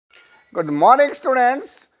Good morning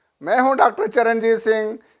students. मैं हूं doctor Charanjit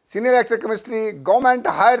Singh, senior lecture chemistry, government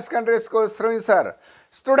higher secondary school sir.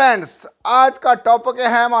 Students, आज का topic है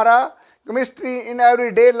हमारा केमिस्ट्री इन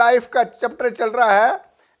एवरीडे लाइफ का चैप्टर चल रहा है,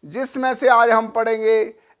 जिसमें से आज हम पढ़ेंगे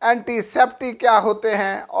एंटीसेप्टिक क्या होते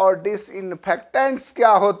हैं और डिसइंफेक्टेंट्स क्या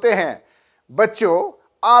होते हैं। बच्चों,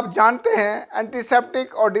 आप जानते हैं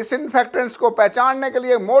एंटीसेप्टिक और डिसइंफेक्टेंट्स को पहचानने के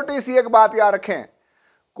लिए मोटी सी एक बात याद रखें।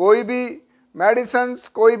 कोई भी मेडिसिन्स,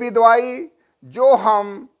 कोई भी दवाई जो हम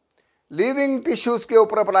लिविंग टिश्यूज़ के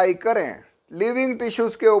ऊपर अप्लाई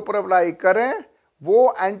करें,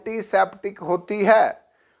 वो एंटीसेप्टिक होती है।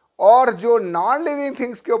 और जो नॉन लिविंग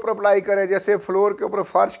थिंग्स के ऊपर अप्लाई करें, जैसे फ्लोर के ऊपर,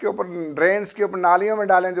 फर्श के ऊपर, ड्रेन्स के ऊपर, नालियों में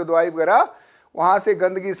डालें जो दवाई वगैरह, वहाँ से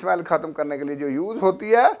गंदगी स्मेल ख़त्म करने के लिए जो यूज़ होती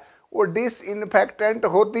है वो डिसइंफेक्टेंट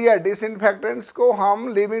होती है। डिसइंफेक्टेंट्स को हम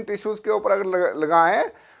लिविंग टिश्यूज़ के ऊपर अगर लगाएं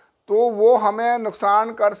तो वो हमें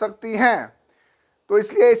नुकसान कर सकती हैं। तो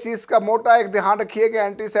इसलिए इस चीज़ का मोटा एक ध्यान रखिए कि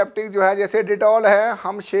एंटीसेप्टिक जो है, जैसे डिटॉल है,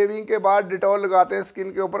 हम शेविंग के बाद डिटॉल लगाते हैं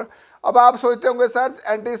स्किन के ऊपर। अब आप सोचते होंगे सर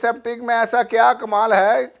एंटीसेप्टिक में ऐसा क्या कमाल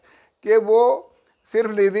है कि वो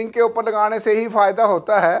सिर्फ लिविंग के ऊपर लगाने से ही फ़ायदा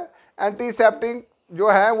होता है। एंटीसेप्टिक जो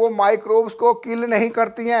है वो माइक्रोब्स को किल नहीं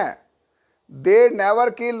करती हैं। They never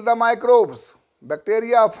kill the microbes.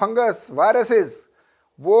 Bacteria, fungus, viruses,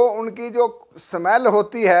 वो उनकी जो स्मेल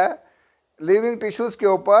होती है लिविंग टिश्यूज़ के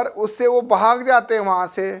ऊपर, उससे वो भाग जाते हैं वहाँ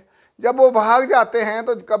से। जब वो भाग जाते हैं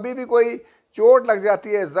तो कभी भी कोई चोट लग जाती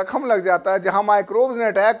है, ज़ख्म लग जाता है जहाँ माइक्रोब्स ने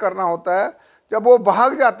अटैक करना होता है, जब वो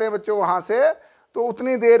भाग जाते हैं बच्चों वहाँ से, तो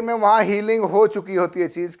उतनी देर में वहाँ हीलिंग हो चुकी होती है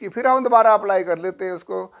चीज़ की। फिर हम दोबारा अप्लाई कर लेते हैं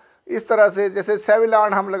उसको इस तरह से, जैसे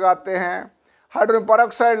सेविलान हम लगाते हैं, हाइड्रोजन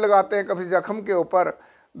पेरोक्साइड लगाते हैं कभी ज़ख्म के ऊपर,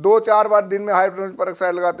 2-4 बार दिन में हाइड्रोजन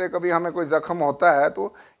पेरोक्साइड लगाते हैं। कभी हमें कोई ज़ख्म होता है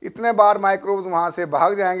तो इतने बार माइक्रोब्स वहाँ से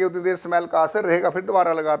भाग जाएंगे, उतनी देर स्मेल का असर रहेगा, फिर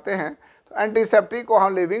दोबारा लगाते हैं। तो एंटीसेप्टिक को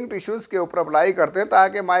हम लिविंग टिश्यूज़ के ऊपर अप्लाई करते हैं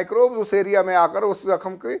ताकि माइक्रोब्स उस एरिया में आकर उस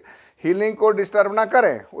ज़ख्म की हीलिंग को डिस्टर्ब ना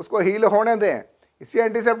करें, उसको हील होने दें। इसी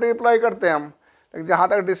एंटीसेप्टिक अप्लाई करते हैं हम। लेकिन जहाँ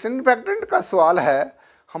तक डिसइंफेक्टेंट का सवाल है,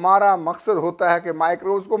 हमारा मकसद होता है कि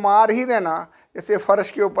माइक्रोब्स को मार ही देना। जैसे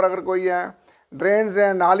फ़र्श के ऊपर अगर कोई है, ड्रेन्स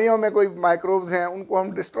हैं, नालियों में कोई माइक्रोब्स हैं, उनको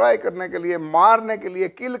हम डिस्ट्रॉय करने के लिए, मारने के लिए,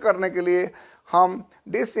 किल करने के लिए हम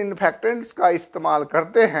डिसइंफेक्टेंट्स का इस्तेमाल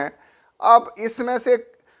करते हैं। अब इसमें से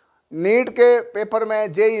नीट के पेपर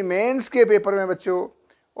में, जेईई मेंस के पेपर में बच्चों,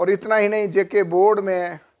 और इतना ही नहीं, जेके बोर्ड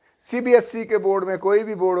में, सीबीएसई के बोर्ड में, कोई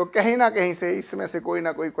भी बोर्ड हो, कहीं ना कहीं से इसमें से कोई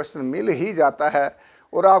ना कोई क्वेश्चन मिल ही जाता है।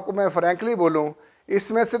 और आपको मैं फ्रैंकली बोलूँ,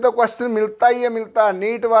 इसमें से तो क्वेश्चन मिलता ही है, मिलता।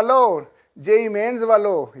 नीट वालों, जेईई मेंस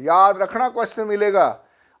वालों, याद रखना क्वेश्चन मिलेगा।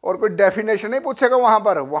 और कोई डेफिनेशन नहीं पूछेगा वहाँ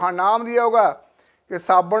पर, वहाँ नाम दिया होगा कि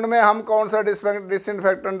साबुन में हम कौन सा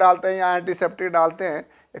डिसइंफेक्टेंट डालते हैं या एंटीसेप्टिक डालते हैं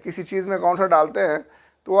या किसी चीज़ में कौन सा डालते हैं,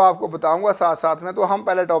 तो आपको बताऊंगा साथ साथ में। तो हम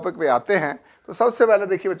पहले टॉपिक पे आते हैं। तो सबसे पहले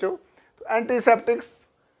देखिए बच्चों, तो एंटीसेप्टिक्स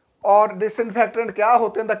और डिसइंफेक्टेंट क्या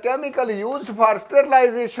होते हैं। The chemical used for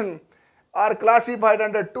sterilisation are classified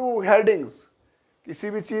under 2 headings. किसी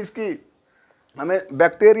भी चीज़ की हमें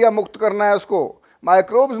बैक्टीरिया मुक्त करना है, उसको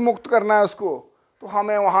माइक्रोब्स मुक्त करना है उसको, तो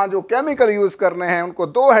हमें वहाँ जो केमिकल यूज़ करने हैं उनको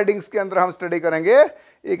 2 हेडिंग्स के अंदर हम स्टडी करेंगे।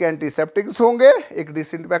 एक एंटीसेप्टिक्स होंगे, एक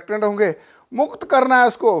डिसइंफेक्टेंट होंगे। मुक्त करना है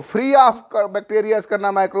उसको, फ्री ऑफ बैक्टीरियाज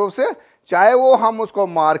करना माइक्रोब से, चाहे वो हम उसको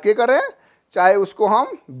मार के करें, चाहे उसको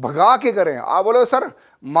हम भगा के करें। आप बोलो सर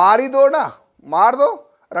मार ही दो ना, मार दो,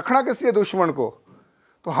 रखना किसी है दुश्मन को।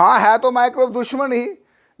 तो हाँ, है तो माइक्रोब दुश्मन ही,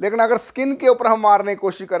 लेकिन अगर स्किन के ऊपर हम मारने की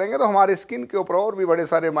कोशिश करेंगे तो हमारी स्किन के ऊपर और भी बड़े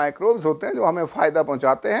सारे माइक्रोब्स होते हैं जो हमें फ़ायदा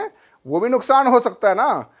पहुंचाते हैं, वो भी नुकसान हो सकता है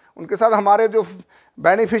ना। उनके साथ हमारे जो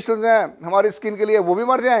बेनिफिशियल्स हैं हमारी स्किन के लिए, वो भी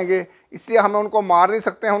मर जाएंगे। इसलिए हमें उनको मार नहीं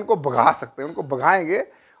सकते हैं, उनको भगा सकते हैं। उनको भगाएंगे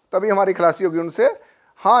तभी हमारी खलासी होगी उनसे।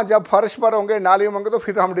 हाँ, जब फर्श पर होंगे, नालियों में होंगे, तो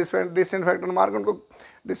फिर हम डिसइंफेक्टेंट मार के उनको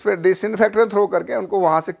डिसइंफेक्टेंट थ्रो करके उनको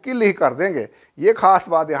वहाँ से किल ही कर देंगे। ये खास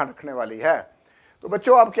बात यहाँ रखने वाली है। तो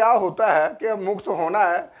बच्चों, अब क्या होता है कि अब मुक्त होना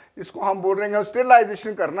है, इसको हम बोल रहे हैं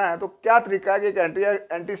स्टेरिलाइजेशन करना है, तो क्या तरीका है कि एक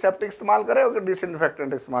एंटीसेप्टिक इस्तेमाल करें और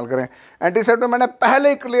डिसइंफेक्टेंट इस्तेमाल करें। एंटीसेप्टिक मैंने पहले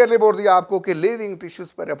ही क्लियरली बोल दिया आपको कि लिविंग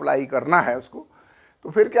टिश्यूज़ पर अप्लाई करना है उसको। तो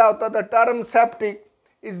फिर क्या होता है, the term septic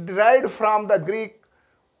is derived from the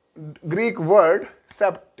Greek word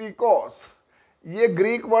सेप्टिकोस। ये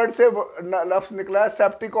ग्रीक वर्ड से लफ्ज़ निकला है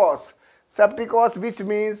सेप्टिकोस। सेप्टिकोस विच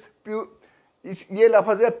मीन्स, ये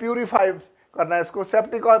लफ्ज़ है प्यूरिफाई करना है इसको।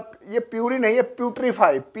 सेप्टिकोस, ये प्यूरी नहीं है,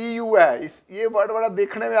 प्यूट्रीफाई, PU है। ये वर्ड बड़ा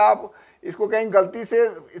देखने में, आप इसको कहीं गलती से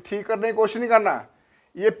ठीक करने की कोशिश नहीं करना।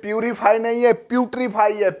 ये प्यूरीफाई नहीं है,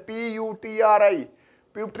 प्यूट्रीफाई है, PUTRI,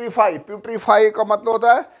 प्यूट्रीफाई। प्यूट्रीफाई का मतलब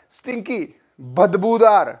होता है स्टिंकी,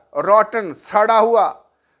 बदबूदार, रॉटन, सड़ा हुआ,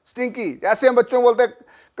 स्टिंकी। जैसे हम बच्चों को बोलते हैं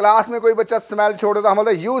क्लास में कोई बच्चा स्मेल छोड़ देता, हम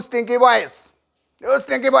बोलते you stinky boys, you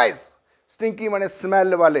stinky boys. Stinky माने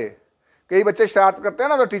स्मेल वाले। कई बच्चे शरारत करते हैं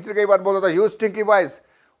ना, तो टीचर कई बार बोलता है यू स्टिंकी बॉयज।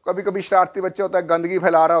 कभी कभी शरारती बच्चा होता है, गंदगी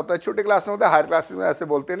फैला रहा होता है, छोटी क्लास में होता है, हायर क्लास में ऐसे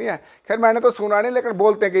बोलते नहीं है। खैर मैंने तो सुना नहीं, लेकिन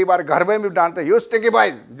बोलते हैं कई बार, घर में भी डांटते हैं यू स्टिंकी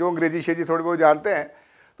बॉयज, जो अंग्रेजी शेजी थोड़ी बहुत जानते हैं।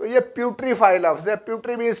 तो ये प्यूट्रीफाई लफ्ज है।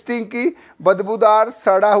 प्यूट्री मीन्स स्टिंकी, बदबूदार,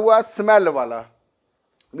 सड़ा हुआ, स्मेल वाला,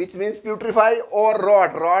 विच मीन्स प्यूट्रीफाई। और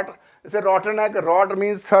रॉट, रॉट जैसे रॉटन है कि रॉट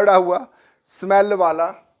मीन्स सड़ा हुआ, स्मेल वाला,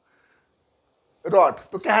 रॉट।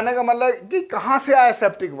 तो कहने का मतलब कि कहाँ से आया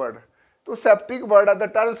सेप्टिक वर्ड। तो septic word, the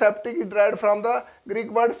term septic is derived from the Greek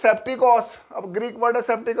word सेप्टिकोस। अब ग्रीक वर्ड है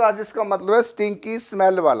सेप्टिकोस, जिसका मतलब है स्टिंकी,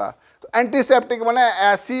 स्मेल वाला। तो एंटीसेप्टिक माने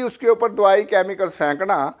ऐसी उसके ऊपर दवाई, केमिकल्स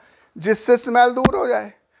फेंकना जिससे स्मेल दूर हो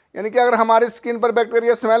जाए। यानी कि अगर हमारी स्किन पर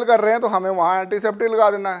बैक्टीरिया स्मेल कर रहे हैं तो हमें वहाँ एंटीसेप्टिक लगा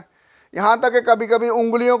देना है। यहाँ तक कि कभी कभी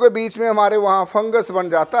उंगलियों के बीच में हमारे वहाँ फंगस बन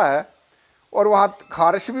जाता है और वहाँ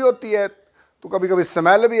खारिश भी होती है, तो कभी कभी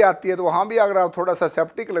स्मेल भी आती है, तो वहाँ भी अगर आप थोड़ा सा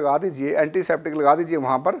सेप्टिक लगा दीजिए, एंटीसेप्टिक लगा दीजिए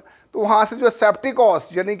वहाँ पर, तो वहाँ से जो सेप्टिकोस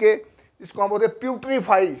यानी कि जिसको हम बोलते हैं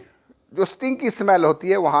प्यूट्रीफाई, जो स्टिंग की स्मेल होती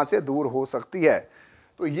है, वहाँ से दूर हो सकती है।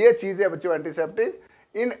 तो ये चीज़ है बच्चों antiseptic.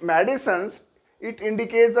 In medicines it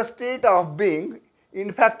indicates the state of being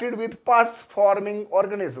infected with पस फॉर्मिंग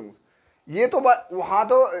ऑर्गेनिजम्स। ये तो वहाँ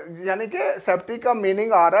तो यानी कि सेप्टिक का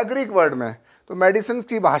मीनिंग आ रहा है ग्रीक वर्ड में, तो मेडिसिन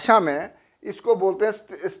की भाषा में इसको बोलते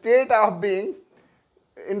हैं state of being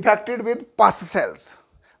infected with पस सेल्स,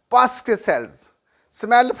 पस के सेल्स,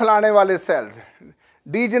 स्मेल फैलाने वाले sales,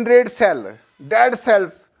 degenerate cell, dead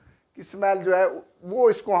cells की स्मेल जो है वो,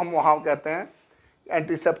 इसको हम वहाँ कहते हैं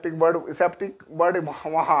एंटीसेप्टिक वर्ड। सेप्टिक वर्ड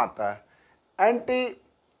वहाँ आता है। एंटी,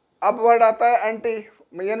 अब वर्ड आता है एंटी,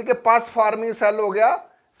 यानी कि पस फॉर्मिंग सेल हो गया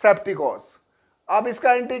सेप्टिकोस। अब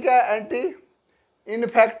इसका एंटी क्या है, anti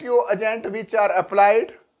infective agent which are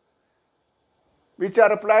applied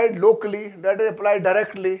locally, that is applied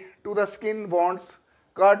directly to the skin wounds,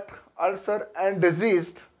 cut, ulcer and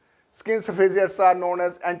diseased skin surfaces are known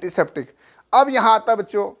as antiseptic। अब यहाँ आता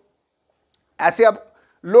बच्चों ऐसे, अब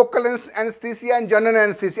local anaesthesia and general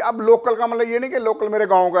anaesthesia. अब local का मतलब ये नहीं कि लोकल मेरे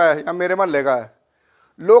गांव का है या मेरे मोहल्ले का है।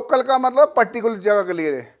 लोकल का मतलब पर्टिकुलर जगह के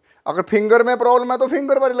लिए। अगर फिंगर में प्रॉब्लम है तो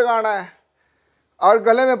फिंगर पर लगाना है, और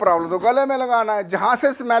गले में प्रॉब्लम तो गले में लगाना है। जहाँ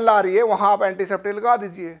से स्मेल आ रही है वहाँ आप एंटीसेप्टिक लगा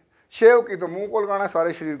दीजिए। शेव की तो मुंह को लगाना है,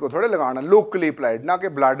 सारे शरीर को थोड़े लगाना। लोकली अप्लाइड, ना कि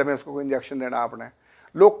ब्लड में उसको कोई इंजेक्शन देना आपने।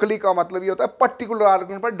 लोकली का मतलब ये होता है पर्टिकुलर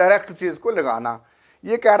ऑर्गन पर डायरेक्ट चीज़ को लगाना।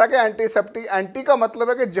 ये कह रहा है कि एंटीसेप्टिक, एंटी का मतलब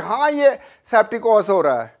है कि जहाँ ये सेप्टिकोस हो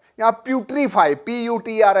रहा है, यहाँ प्यूट्रीफाई,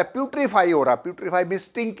 PUTR है, प्यूट्रीफाई हो रहा है। प्यूट्रीफाई भी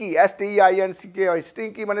स्टिंकी, STINCK,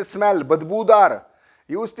 स्टिंकी माने स्मेल, बदबूदार,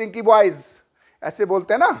 यू स्टिंकी बॉयज ऐसे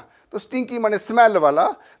बोलते हैं ना। तो स्टिंकी माने स्मेल वाला।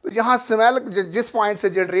 तो यहाँ स्मेल जिस पॉइंट से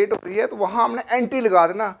जनरेट हो रही है तो वहाँ हमने एंटी लगा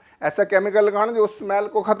देना, ऐसा केमिकल लगाना जो स्मेल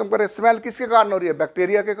को ख़त्म करे। स्मेल किसके कारण हो रही है,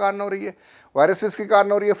 बैक्टीरिया के कारण हो रही है, वायरसेस के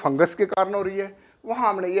कारण हो रही है, फंगस के कारण हो रही है। वहाँ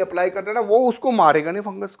हमने ये अप्लाई कर देना, वो उसको मारेगा नहीं,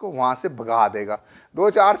 फंगस को वहाँ से भगा देगा। 2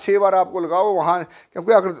 4 6 बार आपको लगाओ वहाँ,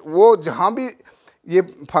 क्योंकि अगर वो जहाँ भी ये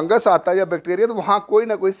फंगस आता है या बैक्टीरिया, तो वहाँ कोई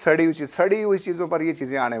ना कोई सड़ी हुई चीज़ों पर ये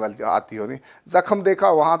चीज़ें आने वाली आती होगी। जख्म देखा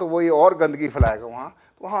वहाँ तो वो ये और गंदगी फैलाएगा वहाँ,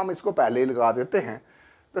 तो वहाँ हम इसको पहले ही लगा देते हैं।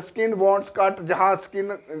 द स्किन वॉन्ट्स कट, जहाँ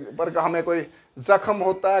स्किन पर हमें कोई जख्म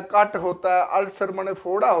होता है, कट होता है, अल्सर माने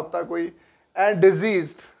फोड़ा होता है कोई, and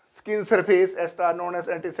diseased skin surface एस्टा known as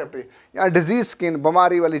antiseptic. यहाँ डिजीज स्किन,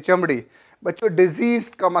 बीमारी वाली चमड़ी। बच्चों डिजीज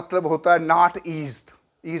का मतलब होता है नॉट ईज्ड,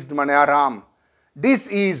 ईज्ड माने आराम,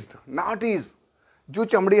 डिसईज्ड नॉट ईज, जो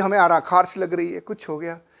चमड़ी हमें आराम, खारिश लग रही है, कुछ हो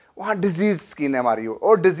गया, वहाँ डिजीज स्किन है हमारी।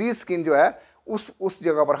 और डिजीज स्किन जो है उस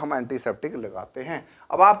जगह पर हम एंटीसेप्टिक लगाते हैं।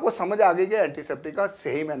 अब आपको समझ आ गई कि एंटीसेप्टिक का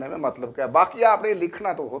सही मायने में मतलब क्या है। बाकी आपने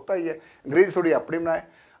लिखना तो होता ही है, अंग्रेजी थोड़ी अपनी बनाए।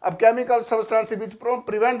 अब chemical substance which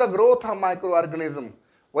prevent the growth of micro organism,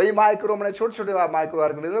 वही माइक्रो मैंने छोटे छोटे माइक्रो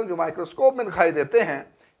ऑर्गेनिज्म जो माइक्रोस्कोप में दिखाई देते हैं,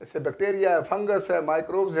 जैसे बैक्टीरिया है, फंगस है,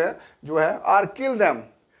 माइक्रोब्स है जो है, आर किल देम।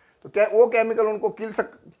 तो क्या वो केमिकल उनको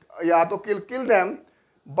या तो kill them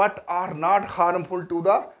but are not harmful to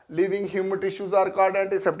the living human tissues are called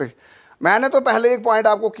antiseptic. मैंने तो पहले एक पॉइंट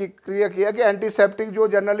आपको क्लियर किया कि एंटीसेप्टिक जो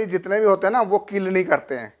जनरली जितने भी होते हैं ना, वो किल नहीं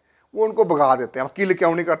करते हैं, वो उनको भगा देते हैं। अब किल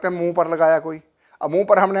क्यों नहीं करते हैं, मुंह पर लगाया कोई, अब मुंह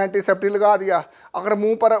पर हमने एंटीसेप्टिक लगा दिया, अगर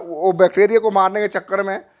मुंह पर वो बैक्टीरिया को मारने के चक्कर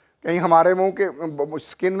में कहीं हमारे मुंह के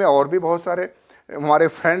स्किन में और भी बहुत सारे हमारे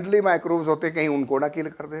फ्रेंडली माइक्रोब्स होते हैं, कहीं उनको ना किल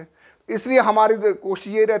कर दें। इसलिए हमारी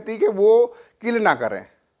कोशिश ये रहती है कि वो किल ना करें,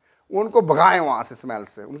 उनको भगाएं वहाँ से, स्मेल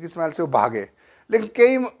से, उनकी स्मेल से वो भागे।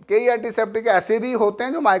 लेकिन कई एंटीसेप्टिक ऐसे भी होते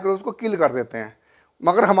हैं जो माइक्रोब्स को किल कर देते हैं।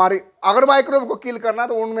 मगर हमारी अगर माइक्रोब को किल करना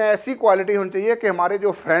तो उनमें ऐसी क्वालिटी होनी चाहिए कि हमारे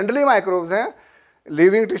जो फ्रेंडली माइक्रोब्स हैं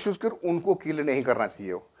लिविंग टिश्यूज़ के, उनको किल नहीं करना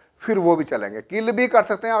चाहिए। फिर वो भी चलेंगे। किल भी कर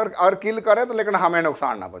सकते हैं, और किल करें तो लेकिन हमें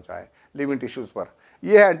नुकसान ना पहुंचाए लिविंग टिश्यूज़ पर।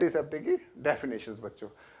 ये है एंटीसेप्टिक की डेफिनेशंस बच्चों।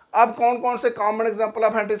 अब कौन कौन से common example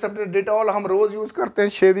of antiseptic? Dettol हम रोज़ यूज़ करते हैं,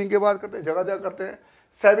 शेविंग के बाद करते हैं, जगह जगह करते हैं।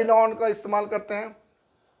 सेविलॉन का इस्तेमाल करते हैं,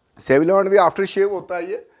 सेविलॉन भी आफ्टर शेव होता है,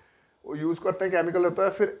 ये वो यूज़ करते हैं, केमिकल होता है।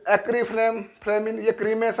 फिर एक्री फ्लेमिन, ये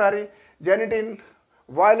क्रीम है सारी। जेनिटिन,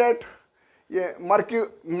 वायलेट, ये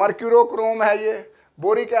मर्क्यूरोक्रोम है, ये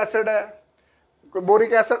बोरिक एसिड है।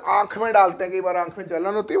 बोरिक एसिड आंख में डालते हैं, कई बार आंख में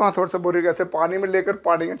जलन होती है, वहाँ थोड़ा सा बोरिक एसिड पानी में लेकर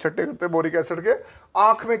पानी के छट्टे करते हैं बोरिक एसिड के,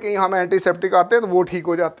 आंख में कहीं हमें एंटीसेप्टिक आते हैं तो वो ठीक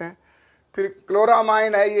हो जाते हैं। फिर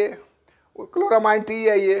क्लोरामाइन है, ये क्लोरामाइन टी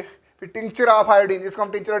है ये। फिर टिंक्चर ऑफ आयोडीन, जिसको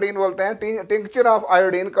हम टिंक्चर आयोडीन बोलते हैं। टिंक्चर ऑफ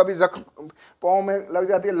आयोडीन कभी जख्म पाँव में लग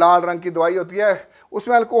जाती है, लाल रंग की दवाई होती है,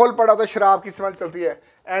 उसमें अल्कोहल पड़ा तो शराब की स्मेल चलती है।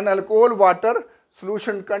 And alcohol water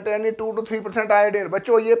solution containing 2 to 3% iodine.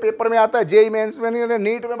 बच्चों ये पेपर में आता है, जेई मेंस में नहीं,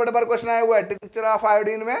 नीट में बड़े बार क्वेश्चन आया हुआ है। टिंक्चर ऑफ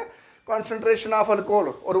आयोडीन में कॉन्सेंट्रेशन ऑफ अल्कोहल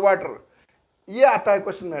और वाटर, ये आता है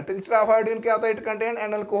क्वेश्चन में। टिंक्चर ऑफ आयोडीन क्या होता है? It contain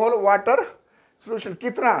an alcohol water solution,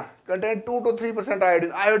 कितना? Contain 2 to 3%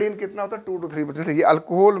 iodine. आयोडीन कितना होता है? 2 to 3%। ये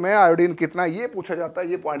अल्कोहल में आयोडीन कितना, ये पूछा जाता है,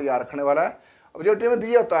 ये पॉइंट याद रखने वाला है। ऑब्जेक्टिव में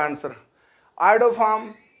दिया होता है आंसर। आयोडोफार्म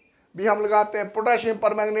भी हम लगाते हैं। पोटेशियम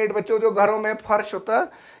परमैंगनेट बच्चों, जो घरों में फर्श होता है,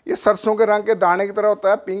 ये सरसों के रंग के दाने की तरह होता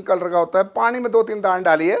है, पिंक कलर का होता है। पानी में 2-3 दाने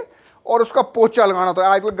डालिए और उसका पोछा लगाना होता है।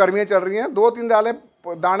 आजकल गर्मियाँ चल रही हैं, 2-3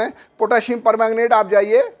 दाने पोटेशियम परमैंगनेट आप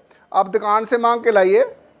जाइए, आप दुकान से मांग के लाइए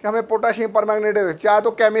कि हमें पोटेशियम परमैंगनेट है। चाहे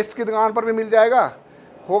तो केमिस्ट की दुकान पर भी मिल जाएगा,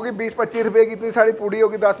 होगी 20-25 रुपये की इतनी सारी पूड़ी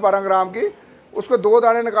होगी 10-12 ग्राम की। उसको 2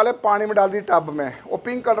 दाने निकाले, पानी में डाल दी टब में, वो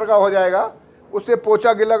पिंक कलर का हो जाएगा। उससे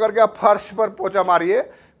पोछा गिला करके आप फर्श पर पोछा मारिए,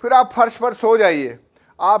 फिर आप फर्श पर सो जाइए,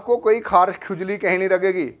 आपको कोई खारिश खुजली कहीं नहीं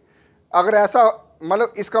लगेगी। अगर ऐसा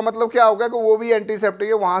मतलब इसका मतलब क्या होगा कि वो भी एंटीसेप्टिक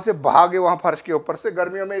है, वहाँ से भागे, वहाँ फर्श के ऊपर से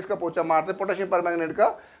गर्मियों में इसका पोछा मारते हैं पोटेशियम परमैंगनेट का,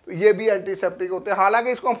 तो ये भी एंटीसेप्टिक होते हैं।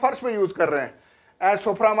 हालांकि इसको हम फर्श में यूज़ कर रहे हैं।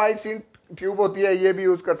 सोफ्रामाइसिन ट्यूब होती है, ये भी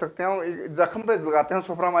यूज़ कर सकते हैं, जख्म पे लगाते हैं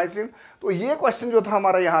सोफ्रामाइसिन। तो ये क्वेश्चन जो था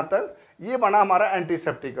हमारा यहाँ तक, ये बना हमारा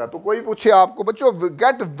एंटीसेप्टिक का। तो कोई पूछे आपको बच्चों,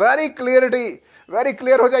 गेट वेरी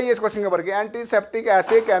क्लियर हो जाइए इस क्वेश्चन के ऊपर कि एंटीसेप्टिक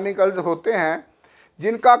ऐसे केमिकल्स होते हैं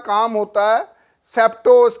जिनका काम होता है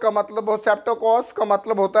सेप्टोस का मतलब हो, सेप्टोकॉस का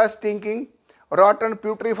मतलब होता है स्टिंकिंग, रॉटन,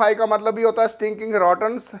 प्यूट्रीफाई का मतलब भी होता है स्टिंकिंग,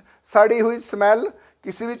 रॉटन सड़ी हुई स्मेल,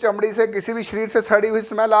 किसी भी चमड़ी से, किसी भी शरीर से सड़ी हुई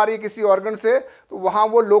स्मेल आ रही है किसी ऑर्गन से, तो वहाँ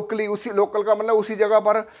वो लोकली, उसी लोकल का मतलब उसी जगह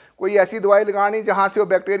पर कोई ऐसी दवाई लगानी जहाँ से वो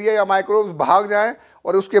बैक्टीरिया या माइक्रोब्स भाग जाएं,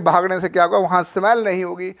 और उसके भागने से क्या होगा, वहाँ स्मेल नहीं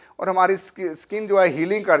होगी और हमारी स्किन जो है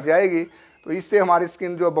हीलिंग कर जाएगी। तो इससे हमारी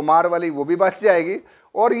स्किन जो बीमार वाली वो भी बच जाएगी।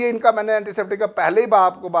 और ये इनका मैंने एंटीसेप्टिक का पहले ही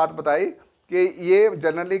आपको बात बताई कि ये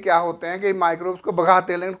जनरली क्या होते हैं कि माइक्रोब्स को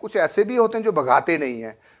भगाते हैं, लेकिन कुछ ऐसे भी होते हैं जो भगाते नहीं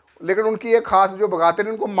हैं, लेकिन उनकी एक खास, जो भगाते हैं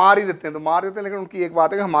उनको मार ही देते हैं, तो मार देते हैं, लेकिन उनकी एक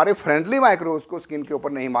बात है कि हमारे फ्रेंडली माइक्रोब्स को स्किन के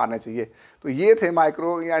ऊपर नहीं मारने चाहिए। तो ये थे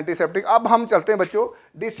माइक्रो एंटीसेप्टिक। अब हम चलते हैं बच्चों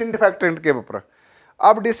डिसइंफेक्टेंट के ऊपर।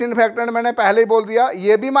 अब डिसइंफेक्टेंट मैंने पहले ही बोल दिया,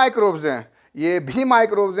 ये भी माइक्रोब्स हैं, ये भी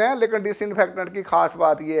माइक्रोब्स हैं, लेकिन डिसइंफेक्टेंट की खास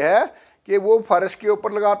बात ये है कि वो फर्श के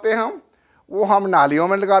ऊपर लगाते हैं वो हम नालियों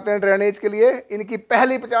में लगाते हैं ड्रेनेज के लिए। इनकी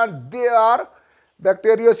पहली पहचान, दे आर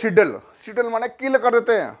बैक्टीरियोसिडल, सिडल माने किल कर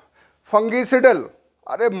देते हैं, फंगीसिडल,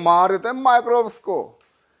 अरे मार देते हैं माइक्रोब्स को।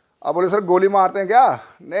 अब बोले सर गोली मारते हैं क्या?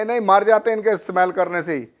 नहीं नहीं, मर जाते हैं इनके स्मेल करने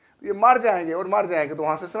से ही, ये मर जाएंगे, और मर जाएंगे तो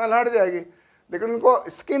वहाँ से स्मेल हट जाएगी, लेकिन उनको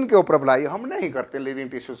स्किन के ऊपर अप्लाई हम नहीं करते, लिविंग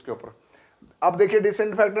टिश्यूज़ के ऊपर। अब देखिए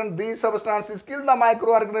disinfectant, the substances kill the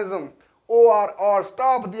micro organism और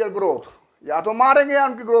स्टॉप दियर ग्रोथ, या तो मारेंगे या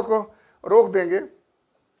उनकी ग्रोथ को रोक देंगे,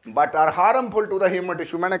 but are harmful to the human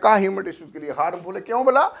tissue. मैंने कहा ह्यूमन टिश्यूज़ के लिए हार्मफुल है, क्यों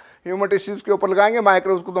बोला? ह्यूमन टिश्यूज़ के ऊपर लगाएंगे,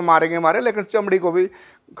 माइक्रोब्स को तो मारेंगे मारे, लेकिन चमड़ी को भी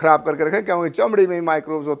खराब करके रखें, क्योंकि चमड़ी में ही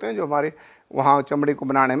माइक्रोब्स होते हैं जो हमारे वहाँ चमड़ी को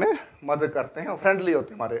बनाने में मदद करते हैं और फ्रेंडली होते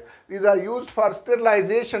हैं हमारे। These are use for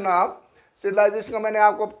sterilisation of, sterilisation का मैंने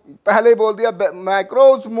आपको पहले ही बोल दिया,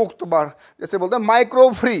 माइक्रोब्स मुक्त बार, जैसे बोलते हैं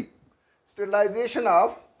microbe free, sterilisation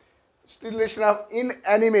of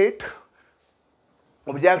inanimate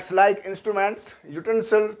objects like instruments,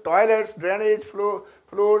 utensils, toilets, drainage,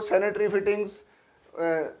 floor, sanitary fittings,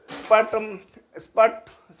 sputum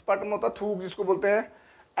होता थूक जिसको बोलते हैं,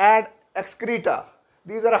 and excreta.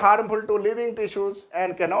 These are harmful to living tissues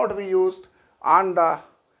and cannot be used on the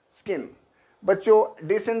skin. बच्चों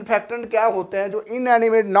डिसइंफेक्टेंट क्या होते हैं? जो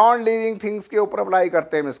इनएनिमेट नॉन लिविंग थिंग्स के ऊपर अप्लाई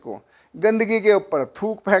करते हैं इसको, गंदगी के ऊपर,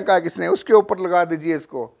 थूक फेंका किसने उसके ऊपर लगा दीजिए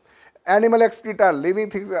इसको। Animal excreta, living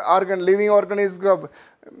things, organ, living organism का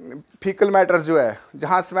फीकल मैटर जो है,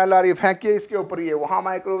 जहाँ स्मेल आ रही है फेंकिए इसके ऊपर, ये वहाँ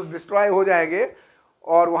माइक्रोब्स डिस्ट्रॉय हो जाएंगे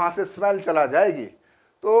और वहाँ से स्मेल चला जाएगी।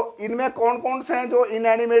 तो इनमें कौन कौन से हैं जो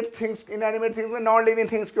इनएनिमेट थिंग्स में नॉन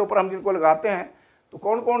लिविंग थिंग्स के ऊपर हम जिनको लगाते हैं, तो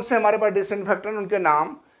कौन कौन से हमारे पास डिसइंफेक्टेंट, उनके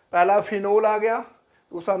नाम, पहला फिनोल आ गया,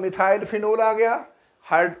 दूसरा मिथाइल फिनोल आ गया,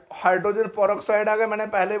 हाइड्रोजन पेरोक्साइड आ गया, मैंने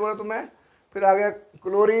पहले बोला तुम्हें, फिर आ गया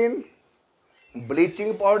क्लोरीन,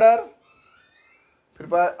 ब्लीचिंग पाउडर,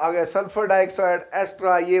 फिर आ गया सल्फर डाइऑक्साइड,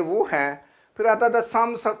 एस्ट्रा, ये वो हैं। फिर आता था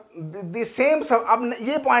सम द सेम सब। अब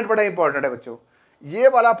ये पॉइंट बड़ा इंपॉर्टेंट है बच्चों, ये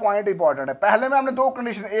वाला पॉइंट इंपॉर्टेंट है। पहले में हमने दो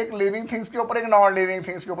कंडीशन, एक लिविंग थिंग्स के ऊपर, एक नॉन लिविंग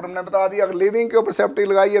थिंग्स के ऊपर हमने बता दिया। अगर लिविंग के ऊपर सेफ्टी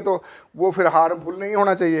लगाइए तो वो फिर हार्मफुल नहीं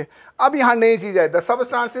होना चाहिए। अब यहाँ नई चीज़ है, the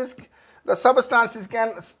substances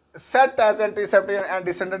can set as antiseptic and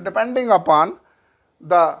disinfectant depending upon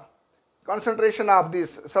the concentration of this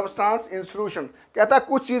substance in solution. कहता है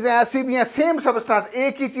कुछ चीज़ें ऐसी भी हैं, सेम सब्सटेंस,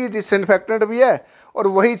 एक ही चीज़ डिसइंफेक्टेंट भी है और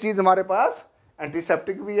वही चीज़ हमारे पास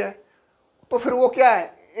एंटीसेप्टिक भी है। तो फिर वो क्या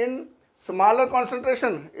है, in smaller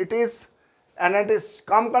concentration it is an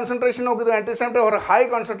come concentration होगी तो एंटीसेप्टिक, और हाई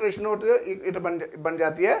कॉन्सेंट्रेशन होती है इट बन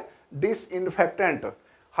जाती है डिसइंफेक्टेंट।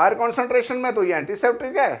 हायर कॉन्सेंट्रेशन में तो ये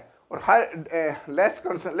एंटीसेप्टिक है, और लेस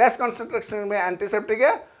कॉन्सेंट्रेशन में एंटीसेप्टिक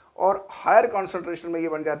है, और हायर कॉन्सेंट्रेशन में ये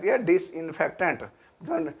बन जाती है डिसइंफेक्टेंट।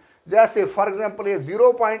 जैसे फॉर एग्जांपल ये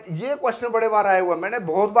 0 पॉइंट, ये क्वेश्चन बड़े बार आया हुआ है, मैंने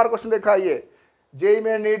बहुत बार क्वेश्चन देखा। ये जेईई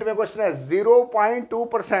में नीट में क्वेश्चन है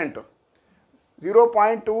 0.2%,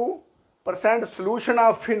 0.2% solution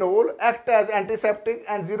of phenol act as antiseptic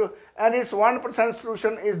and its 1%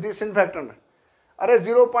 solution is disinfectant। अरे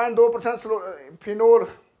 0.2% फिनोल,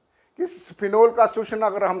 किस फिनोल का सोल्यूशन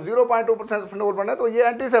अगर हम 0.2% फिनोल बनाए तो ये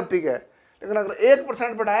एंटीसेप्टिक है, लेकिन अगर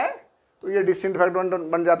 1% बनाए तो ये डिसइंफेक्टेंट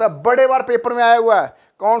बन जाता है। बड़े बार पेपर में आया हुआ है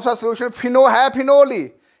कौन सा सोल्यूशन, फिनोल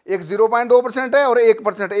ही, एक 0.2% है और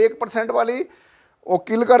 1%, 1% वाली वो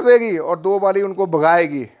किल कर देगी और 2 वाली उनको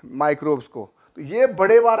भगाएगी माइक्रोब्स को। तो ये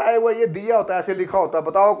बड़े बार आए हुआ, ये दिया होता है, ऐसे लिखा होता है,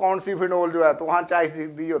 बताओ कौन सी फिनोल जो है, तो वहाँ चॉइस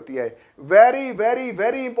दी होती है। वेरी वेरी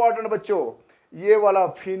वेरी इंपॉर्टेंट बच्चों, ये वाला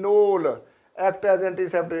phenol act as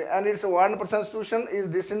antiseptic and it's 1% solution is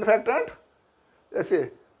disinfectant.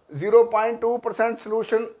 जैसे 0.2%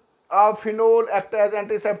 solution of phenol act as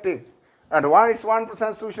antiseptic and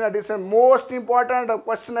 1% solution as disinfectant. Most important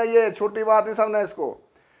question है ये, छोटी बात नहीं समझना इसको।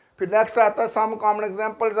 फिर नेक्स्ट आता है some common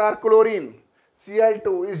examples are chlorine,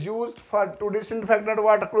 Cl2 is used for to disinfectant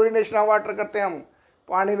water. Chlorination of water करते हैं हम,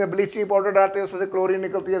 पानी में ब्लीचिंग पाउडर डालते हैं, उसमें से क्लोरीन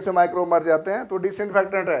निकलती है, उससे माइक्रोब मर जाते हैं, तो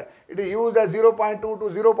डिसइंफेक्टेंट है। It is used as 0.2 to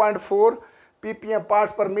 0.4 ppm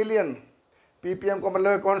parts पर मिलियन। ppm को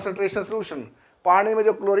मतलब कॉन्सेंट्रेशन सोल्यूशन। पानी में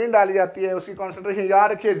जो क्लोरीन डाली जाती है उसकी कॉन्सेंट्रेशन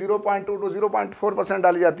याद रखिए 0.2 to 0.4%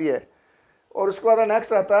 डाली जाती है। और उसके बाद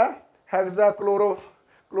नेक्स्ट आता है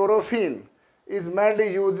हेक्साक्लोरोफीन is mainly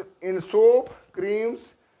use in soap,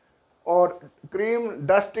 creams और cream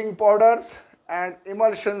dusting powders and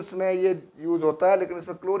emulsions में ये यूज़ होता है, लेकिन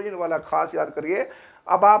इसमें क्लोरीन वाला खास याद करिए।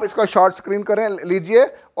 अब आप इसका शॉर्ट स्क्रीन करें लीजिए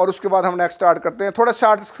और उसके बाद हम नेक्स्ट स्टार्ट करते हैं। थोड़ा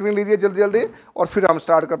शॉर्ट स्क्रीन लीजिए जल्दी जल्दी और फिर हम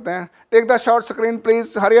स्टार्ट करते हैं। Take the short screen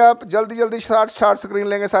please, hurry up, जल्दी जल्दी शॉर्ट स्क्रीन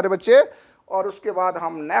लेंगे सारे बच्चे, और उसके बाद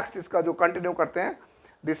हम नेक्स्ट इसका जो कंटिन्यू करते हैं।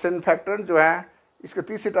 डिसइंफेक्टेंट जो है इसके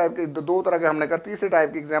तीसरे टाइप के, दो तरह के हमने कर, तीसरे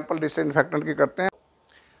टाइप की एग्जाम्पल डिसइंफेक्टेंट की करते हैं।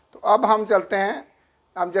 तो अब हम चलते हैं,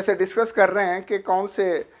 हम जैसे डिस्कस कर रहे हैं कि कौन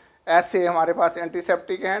से ऐसे हमारे पास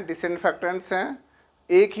एंटीसेप्टिक हैं, डिसइंफेक्टेंट्स हैं,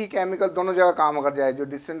 एक ही केमिकल दोनों जगह काम कर जाए, जो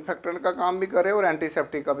डिसइंफेक्टेंट का काम भी करे और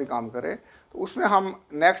एंटीसेप्टिक का भी काम करे। तो उसमें हम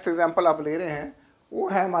नेक्स्ट एग्जांपल आप ले रहे हैं, वो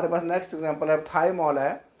है हमारे पास नेक्स्ट एग्जांपल है थाइमोल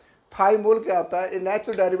है। थाइमोल क्या होता है, a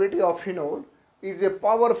natural derivative of phenol is a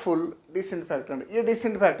powerful disinfectant. ये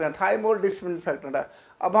डिसइंफेक्टेंट, थाइमोल डिसइंफेक्टेंट है।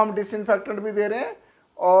 अब हम डिसइंफेक्टेंट भी दे रहे हैं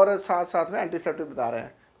और साथ साथ में एंटीसेप्टिक बता रहे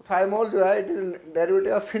हैं। थाइमोल जो है it is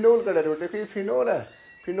derivative of phenol का डेरिवेटिव, क्योंकि फिनोल है,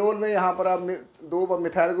 फिनोल में यहाँ पर आप 2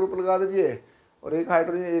 मिथाइल ग्रुप लगा दीजिए और एक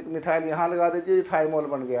हाइड्रोजन एक मिथाइल यहाँ लगा दीजिए, थाइमोल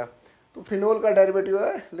बन गया। तो फिनोल का डेरिवेटिव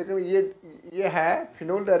है, लेकिन ये है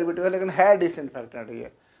फिनोल डेरिवेटिव है, लेकिन है डिसइंफेक्टेंट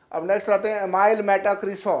ये। अब नेक्स्ट आते हैं अमाइल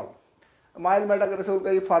मेटाक्रिसोल। अमाइल मेटाक्रिसोल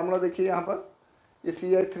का ये फार्मूला देखिए यहाँ पर, ये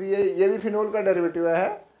CH3 है, ये भी फिनोल का डेरिवेटिव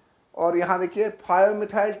है। और यहाँ देखिए 5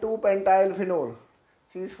 मिथाइल 2 पेंटाइल फिनोल,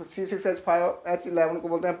 C6H5H11 को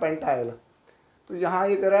बोलते हैं पेंटाइल। तो यहाँ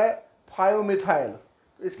ये कह रहा है 5 मिथाइल,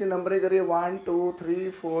 तो इसकी नंबरिंग करिए 1 2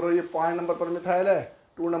 3 4, और ये 5 नंबर पर मिथाइल है,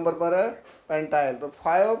 2 नंबर पर है पेंटाइल। तो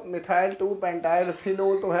 5 मिथाइल 2 पेंटाइल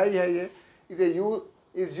फिनोल तो है ही है। ये is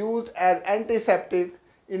used as antiseptic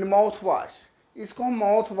in mouth wash. इसको हम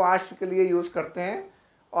माउथ वाश के लिए यूज़ करते हैं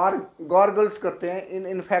और गॉर्गल्स करते हैं इन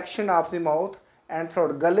infection of the mouth and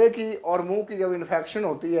throat. गले की और मुंह की जब इन्फेक्शन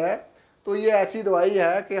होती है तो ये ऐसी दवाई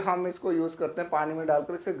है कि हम इसको यूज़ करते हैं, पानी में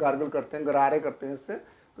डालकर इसे गार्गल करते हैं, गरारे करते हैं इससे।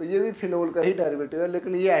 तो ये भी फिनोल का ही डेरिवेटिव है,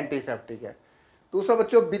 लेकिन ये एंटीसेप्टिक है। दूसरा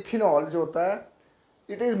बच्चों बिथिनॉल जो होता है,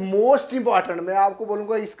 इट इज़ मोस्ट इंपॉर्टेंट। मैं आपको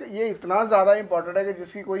बोलूँगा इसका ये इतना ज़्यादा इंपॉर्टेंट है कि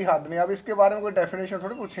जिसकी कोई हद नहीं। अब इसके बारे में कोई डेफिनेशन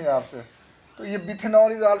थोड़ी पूछेंगे आपसे, तो ये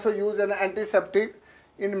बिथेनॉल is also use N antiseptic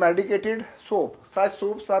in medicated soap. Such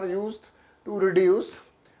soaps are used to reduce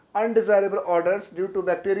undesirable orders due to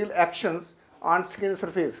bacterial actions on skin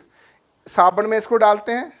surface. साबुन में इसको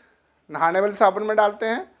डालते हैं, नहाने वाले साबुन में डालते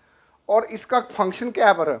हैं, और इसका फंक्शन क्या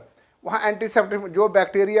है पर वहाँ एंटीसेप्टिक, जो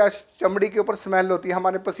बैक्टीरिया चमड़ी के ऊपर स्मेल होती है,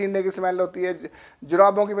 हमारे पसीने की स्मेल होती है,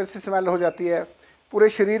 जुराबों की वजह से स्मेल हो जाती है, पूरे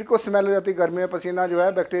शरीर को स्मेल हो जाती है. गर्मी में पसीना जो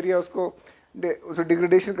है बैक्टीरिया उसको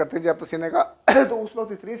डिग्रेडेशन करते हैं जब पसीने का तो उस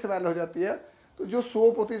वक्त इतनी स्मेल हो जाती है. तो जो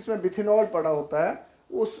सोप होती है इसमें बिथेनॉल पड़ा होता है,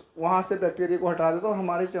 उस वहाँ से बैक्टीरिया को हटा देता है और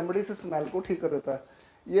हमारी चमड़ी से स्मेल को ठीक कर देता है.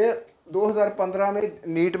 ये 2015 में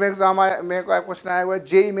नीट में एग्जाम आया, मेरे को क्वेश्चन आया हुआ है.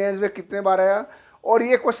 जेई मेंस में कितने बार आया, और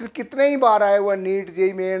ये क्वेश्चन कितने ही बार आया हुआ है नीट,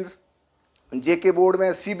 जेई मेंस, जेके बोर्ड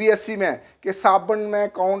में, सीबीएसई में, कि साबुन में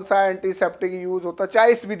कौन सा एंटीसेप्टिक यूज़ होता है,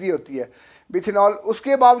 40 विधि होती है बिथेनॉल.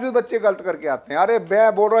 उसके बावजूद बच्चे गलत करके आते हैं. अरे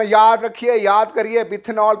मैं बोल रहा हूँ याद रखिए, याद करिए,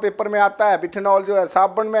 बिथेनॉल पेपर में आता है. बिथेनॉल जो है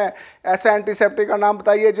साबुन में, ऐसा एंटीसेप्टिक का नाम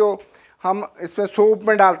बताइए जो हम इसमें सोप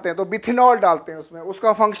में डालते हैं, तो बिथेनॉल डालते हैं उसमें.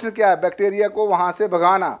 उसका फंक्शन क्या है, बैक्टीरिया को वहाँ से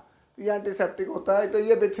भगाना. ये एंटीसेप्टिक होता है. तो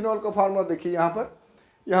ये बिथेनॉल का फार्मूला देखिए यहाँ पर,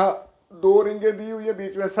 यहाँ 2 रिंगें दी हुई है,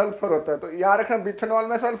 बीच में सल्फर होता है. तो याद रखना बिथेनॉल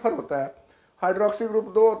में सल्फर होता है, हाइड्रोक्सी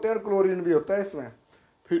ग्रुप 2 होते हैं, और क्लोरीन भी होता है इसमें.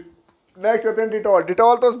 फिर नेक्स्ट कहते हैं डिटॉल.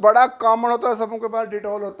 डिटॉल तो बड़ा कॉमन होता है, सबों के पास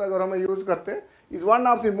डिटॉल होता है अगर हमें यूज़ करते हैं. Is one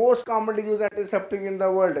of the most commonly use antiseptic in the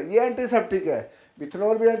world. ये एंटीसेप्टिक है,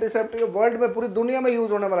 बिथेनॉल भी एंटीसेप्टिक है, वर्ल्ड में पूरी दुनिया में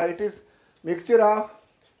यूज होने वाला. It is mixture of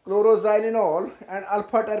chloroxylenol and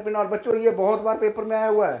alpha terpineol. बच्चों ये बहुत बार पेपर में आया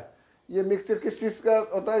हुआ है. ये मिक्सचर किस चीज़ का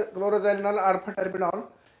होता है, chloroxylenol, alpha terpineol,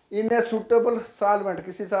 in a suitable solvent.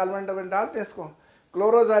 किसी सॉल्वेंट में डालते हैं इसको.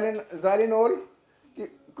 क्लोरोजाइलिनॉल,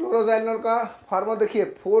 क्लोरोजाइलिनॉल का फार्मूला देखिए,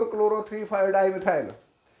 4-chloro-3,5-dimethyl.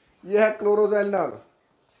 ये है क्लोरोजाइलिनॉल.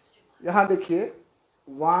 यहाँ देखिए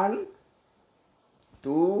 1,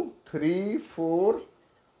 2, 3, 4,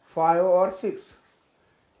 5 और 6.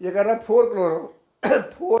 ये कर रहा है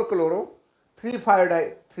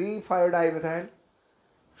 4-chloro-3,5-dimethyl.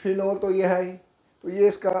 फिनोल तो ये है ही. तो ये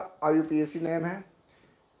इसका IUPAC नेम है.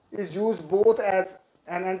 Is use both as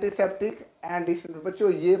an antiseptic and disinfectant.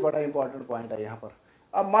 बच्चों ये बड़ा इंपॉर्टेंट पॉइंट है यहाँ पर.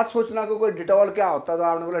 अब मत सोचना कि कोई डिटॉल क्या होता है, तो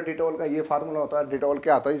आपने बोला डिटॉल का ये फार्मूला होता है, डिटॉल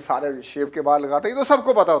क्या होता है, ये सारे शेप के बाहर लगाते हैं, ये तो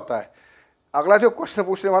सबको पता होता है. अगला जो क्वेश्चन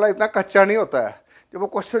पूछने वाला इतना कच्चा नहीं होता है. जब वो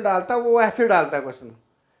क्वेश्चन डालता है वो ऐसे डालता है क्वेश्चन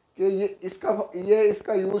कि ये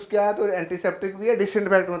इसका यूज़ क्या है, तो एंटीसेप्टिक भी है,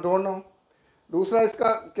 डिसइंफेक्टेंट दोनों. दूसरा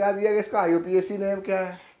इसका क्या दिया गया, इसका IUPAC नेम क्या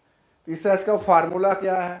है. तीसरा इसका फार्मूला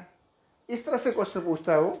क्या है. इस तरह से क्वेश्चन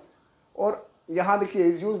पूछता है वो. और यहाँ देखिए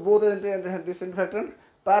is use both disinfectant.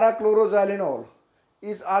 पैराक्लोरोजाइलिनॉल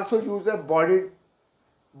is also use a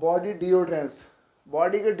body deodorants.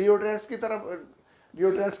 Body के डिओड्रेंट्स की तरफ,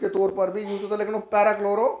 डिओड्रेंट्स के तौर पर भी यूज होता है, लेकिन वो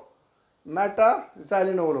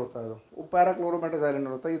पैराक्लोरोमेटाजाइलिनॉल होता है. वो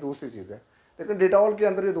पैराक्लोरोमेटाजाइलिनॉल होता है, ये दूसरी चीज़ है. लेकिन डिटॉल के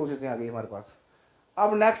अंदर ये दो चीज़ें आ गई हमारे पास.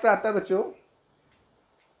 अब नेक्स्ट आता है बच्चों,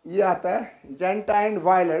 ये आता है जेंटाइन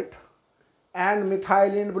violet and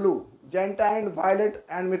methylene blue. जेंटाइन violet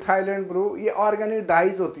and methylene blue ये ऑर्गेनिक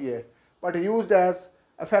डाइज होती है, but used as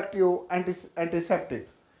effective antiseptic.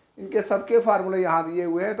 इनके सबके फार्मूले यहाँ दिए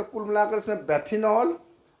हुए हैं. तो कुल मिलाकर इसमें बेथिनॉल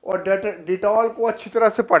और डिटॉल को अच्छी तरह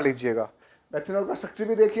से पढ़ लीजिएगा. बेथिनॉल का स्ट्रक्चर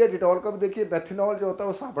भी देखिए, डिटॉल का भी देखिए. बेथिनॉल जो होता है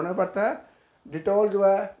वो साबुन में पड़ता है. डिटॉल जो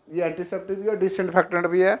है ये एंटीसेप्टिक भी है, डिसइंफेक्टेंट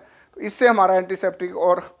भी है. तो इससे हमारा एंटीसेप्टिक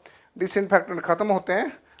और डिसइंफेक्टेंट ख़त्म होते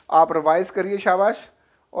हैं. आप रिवाइज करिए, शाबाश.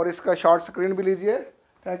 और इसका शॉर्ट स्क्रीन भी लीजिए.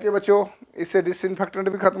 थैंक यू बच्चों. इससे डिसइंफेक्टेंट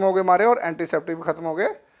भी खत्म हो गए हमारे और एंटीसेप्टिक भी खत्म हो गए.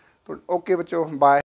 तो ओके बच्चों, बाय.